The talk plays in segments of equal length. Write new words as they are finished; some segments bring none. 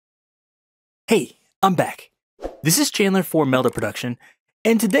Hey, I'm back. This is Chandler for Melda Production,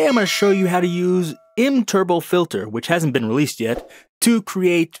 and today I'm going to show you how to use MTurbofilter, which hasn't been released yet, to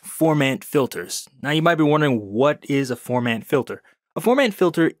create Formant filters. Now you might be wondering, what is a Formant filter? A Formant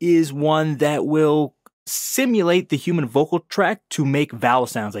filter is one that will simulate the human vocal tract to make vowel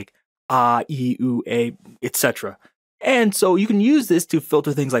sounds like ah, e, oo, a, etc. And so you can use this to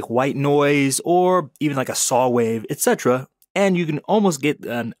filter things like white noise or even like a saw wave, etc. And you can almost get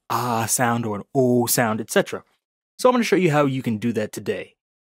an ah sound or an o sound, etc. So I'm going to show you how you can do that today.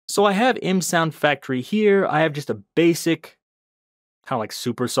 So I have M Sound Factory here. I have just a basic kind of like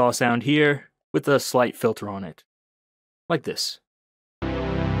super saw sound here with a slight filter on it, like this.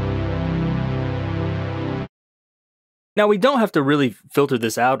 Now we don't have to really filter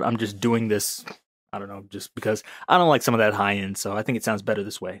this out. I'm just doing this, I don't know, just because I don't like some of that high end, so I think it sounds better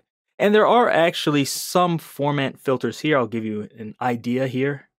this way. And there are actually some Formant filters here. I'll give you an idea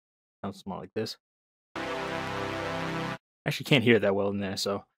here. Sounds more like this. Actually can't hear it that well in there,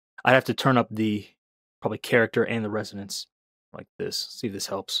 so I'd have to turn up the probably character and the resonance like this. See if this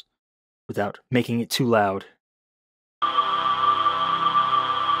helps without making it too loud.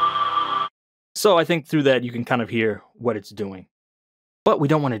 So I think through that you can kind of hear what it's doing. But we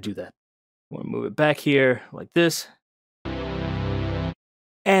don't want to do that. We want to move it back here like this.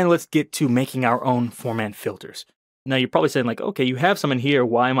 And let's get to making our own Formant filters. Now you're probably saying like, okay, you have some in here,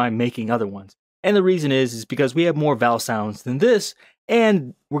 why am I making other ones? And the reason is because we have more vowel sounds than this,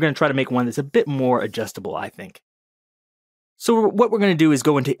 and we're going to try to make one that's a bit more adjustable, I think. So what we're going to do is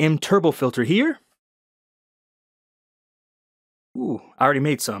go into MTurbofilter here. Ooh, I already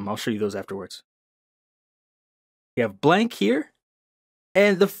made some. I'll show you those afterwards. We have blank here.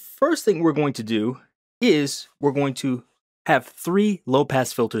 And the first thing we're going to do is we're going to have 3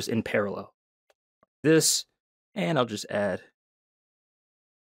 low-pass filters in parallel. This, and I'll just add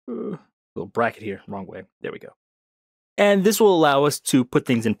a little bracket here, wrong way. There we go. And this will allow us to put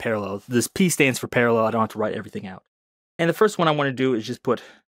things in parallel. This P stands for parallel. I don't have to write everything out. And the first one I want to do is just put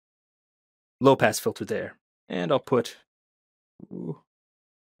low-pass filter there. And I'll put an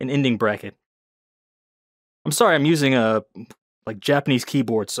ending bracket. I'm sorry, I'm using a Japanese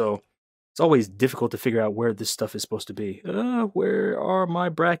keyboard, so it's always difficult to figure out where this stuff is supposed to be. Where are my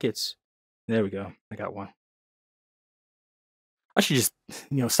brackets? There we go. I got one. I should just,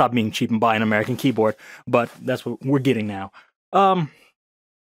 stop being cheap and buy an American keyboard, but that's what we're getting now.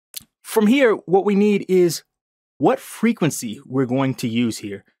 From here, what we need is what frequency we're going to use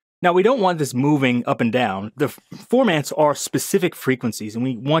here. Now, we don't want this moving up and down. The formants are specific frequencies, and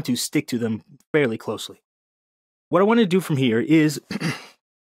we want to stick to them fairly closely. What I want to do from here is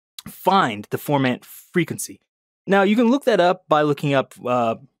find the Formant frequency. Now, you can look that up by looking up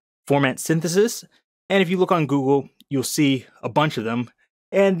Formant synthesis, and if you look on Google, you'll see a bunch of them.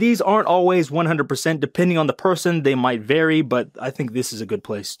 And these aren't always 100%. Depending on the person, they might vary, but I think this is a good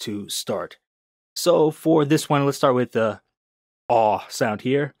place to start. So for this one, let's start with the aw sound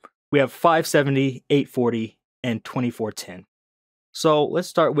here. We have 570, 840, and 2410. So let's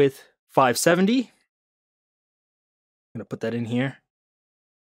start with 570. I'm going to put that in here.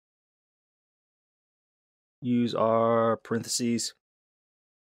 Use our parentheses.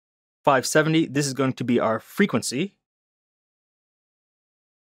 570, this is going to be our frequency.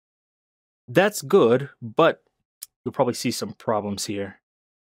 That's good, but you'll probably see some problems here.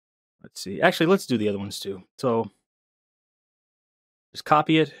 Let's see. Actually, let's do the other ones too. So just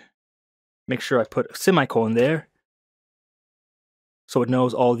copy it. Make sure I put a semicolon there so it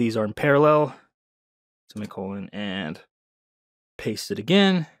knows all these are in parallel. Semicolon, and paste it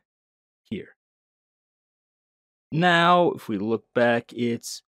again here. Now, if we look back,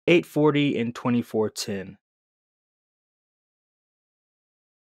 it's 840 and 2410.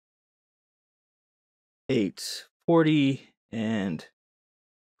 840 and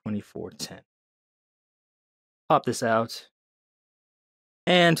 2410. Pop this out.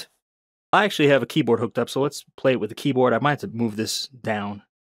 And I actually have a keyboard hooked up, so let's play it with the keyboard. I might have to move this down.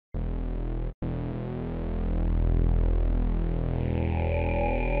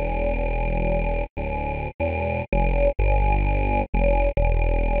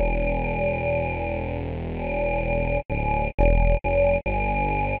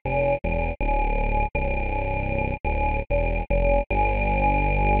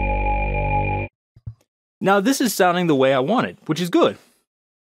 Now this is sounding the way I want it, which is good.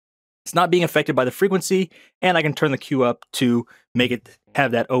 It's not being affected by the frequency, and I can turn the Q up to make it have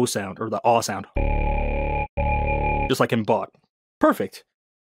that O sound, or the aw sound. Just like in bot. Perfect.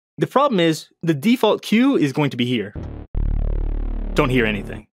 The problem is, the default Q is going to be here. Don't hear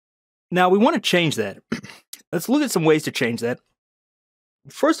anything. Now we want to change that. Let's look at some ways to change that.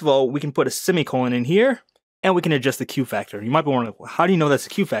 first of all, we can put a semicolon in here, and we can adjust the Q factor. You might be wondering, how do you know that's the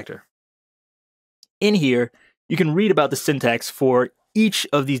Q factor? In here, you can read about the syntax for each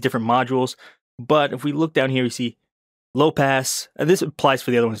of these different modules, but if we look down here, you see low pass, and this applies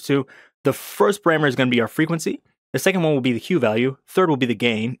for the other ones too. The first parameter is going to be our frequency. The second one will be the Q value. Third will be the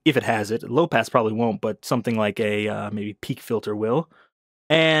gain, if it has it. Low pass probably won't, but something like a maybe peak filter will.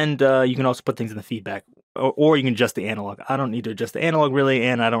 And you can also put things in the feedback, or you can adjust the analog. I don't need to adjust the analog really,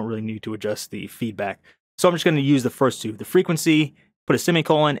 and I don't really need to adjust the feedback. So I'm just going to use the first two, the frequency, put a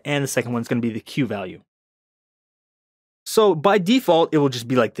semicolon, and the second one's going to be the Q value. So by default, it will just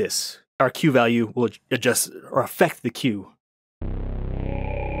be like this. Our Q value will adjust or affect the Q.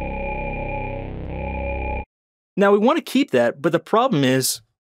 Now we want to keep that, but the problem is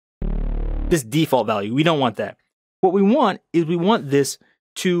this default value. We don't want that. What we want is we want this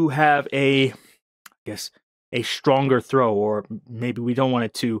to have a stronger throw, or maybe we don't want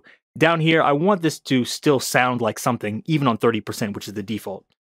it to. Down here, I want this to still sound like something, even on 30%, which is the default.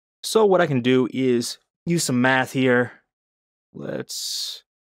 So what I can do is use some math here. Let's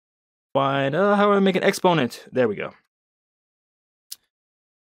find, how do I make an exponent? There we go.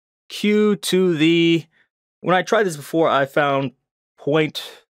 Q to the, when I tried this before, I found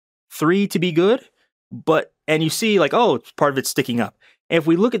 0.3 to be good, and you see like, oh, part of it's sticking up. And if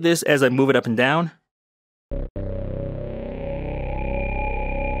we look at this as I move it up and down,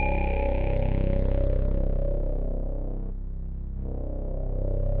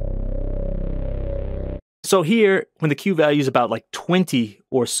 so here, when the Q value is about like 20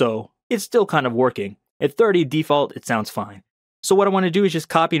 or so, it's still kind of working. At 30 default, it sounds fine. So what I want to do is just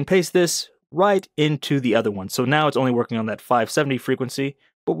copy and paste this right into the other one. So now it's only working on that 570 frequency,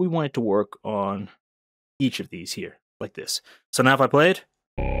 but we want it to work on each of these here, like this. So now if I play it,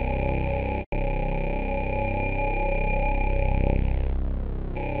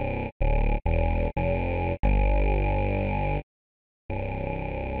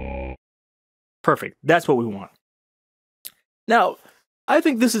 perfect. That's what we want. Now, I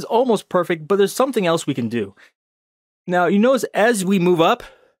think this is almost perfect, but there's something else we can do. Now, you notice as we move up,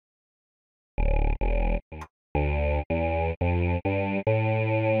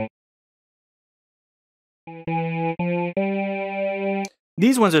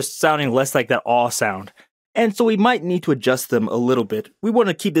 these ones are sounding less like that aw sound. And so we might need to adjust them a little bit. We want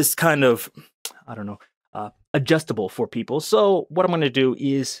to keep this kind of, I don't know, adjustable for people. So what I'm going to do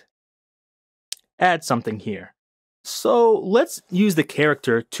is add something here. So let's use the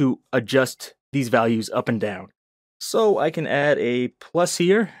character to adjust these values up and down. So I can add a plus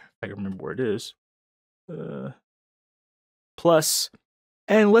here. I can remember where it is. Plus,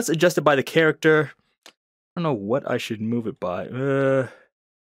 and let's adjust it by the character. I don't know what I should move it by.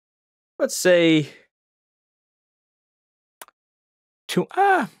 Let's say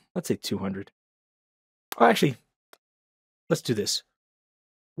let's say 200. Oh, actually, let's do this.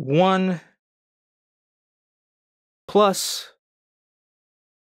 1 plus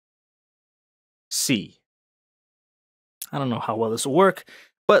C. I don't know how well this will work,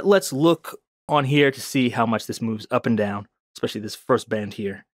 but let's look on here to see how much this moves up and down, especially this first band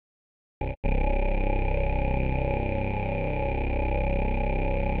here.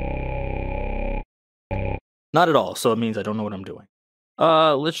 Not at all, so it means I don't know what I'm doing.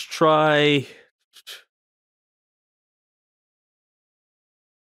 Let's try...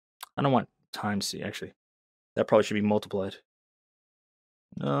 I don't want times C, actually. That probably should be multiplied.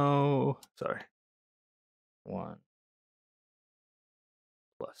 No, sorry. 1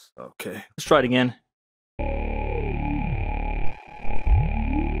 plus. Okay, let's try it again.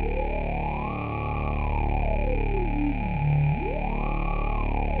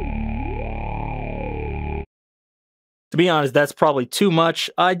 To be honest, that's probably too much.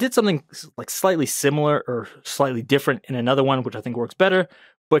 I did something like slightly similar or slightly different in another one, which I think works better,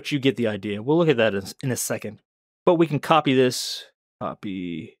 but you get the idea. We'll look at that in a second. But we can copy this,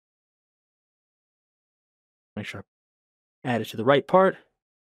 make sure I add it to the right part,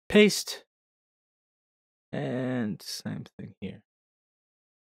 paste, and same thing here.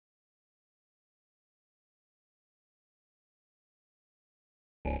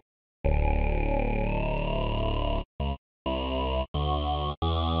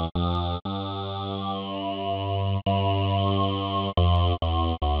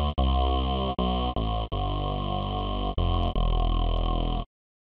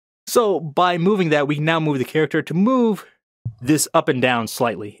 So by moving that, we can now move the character to move this up and down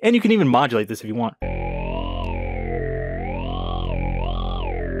slightly. And you can even modulate this if you want.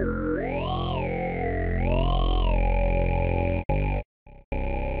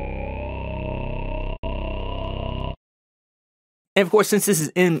 And of course, since this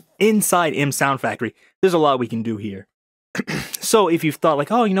is inside M Sound Factory, there's a lot we can do here. So if you've thought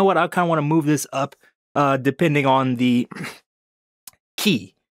like, oh, you know what, I kind of want to move this up depending on the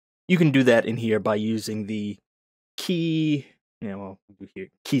key, you can do that in here by using the key,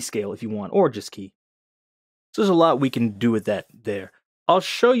 key scale if you want, or just key. So there's a lot we can do with that there. I'll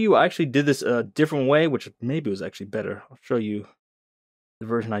show you, I actually did this a different way, which maybe was actually better. I'll show you the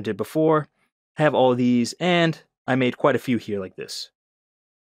version I did before. I have all of these, and I made quite a few here like this.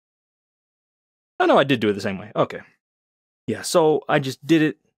 Oh no, I did do it the same way. Okay. Yeah, so I just did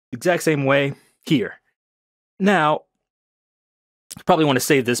it the exact same way here. Now, I probably want to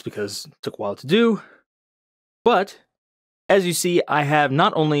save this because it took a while to do, but as you see, I have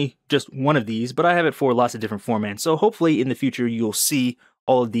not only just one of these, but I have it for lots of different formats. So hopefully in the future, you'll see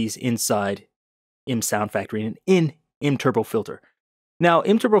all of these inside M Sound Factory and in MTurbofilter. Now,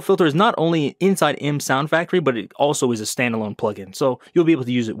 MTurbofilter is not only inside M Sound Factory, but it also is a standalone plugin. So you'll be able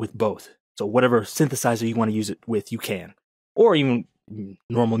to use it with both. So whatever synthesizer you want to use it with, you can. Or even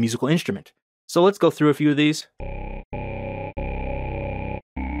normal musical instrument. So let's go through a few of these.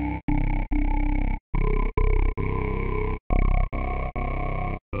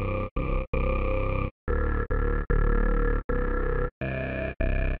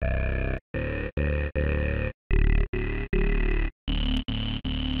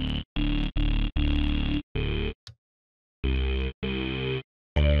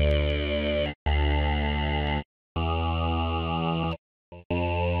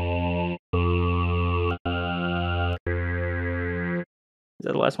 Is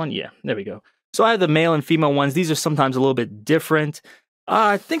that the last one? Yeah, there we go. So I have the male and female ones. These are sometimes a little bit different.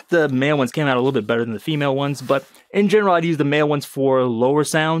 I think the male ones came out a little bit better than the female ones, but in general, I'd use the male ones for lower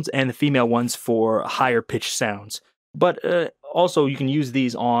sounds and the female ones for higher pitched sounds. But also, you can use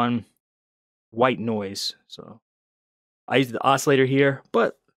these on white noise. So I use the oscillator here,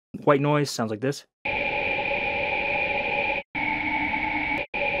 but white noise sounds like this.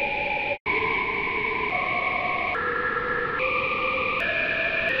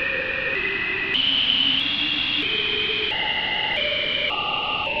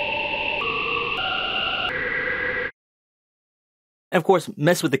 And of course,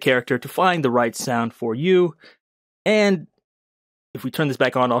 mess with the character to find the right sound for you. And if we turn this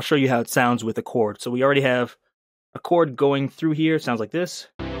back on, I'll show you how it sounds with a chord. So we already have a chord going through here. It sounds like this.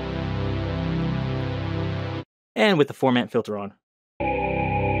 And with the Formant filter on.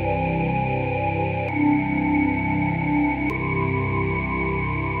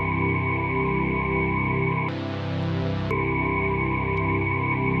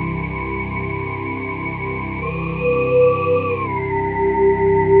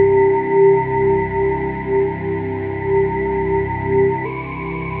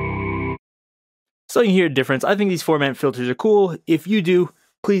 So you can hear a difference. I think these Formant filters are cool. If you do,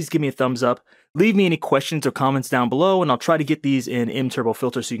 please give me a thumbs up. Leave me any questions or comments down below, and I'll try to get these in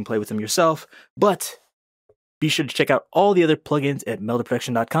MTurbofilter so you can play with them yourself. But be sure to check out all the other plugins at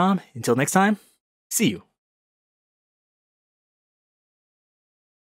meldaproduction.com. Until next time, see you.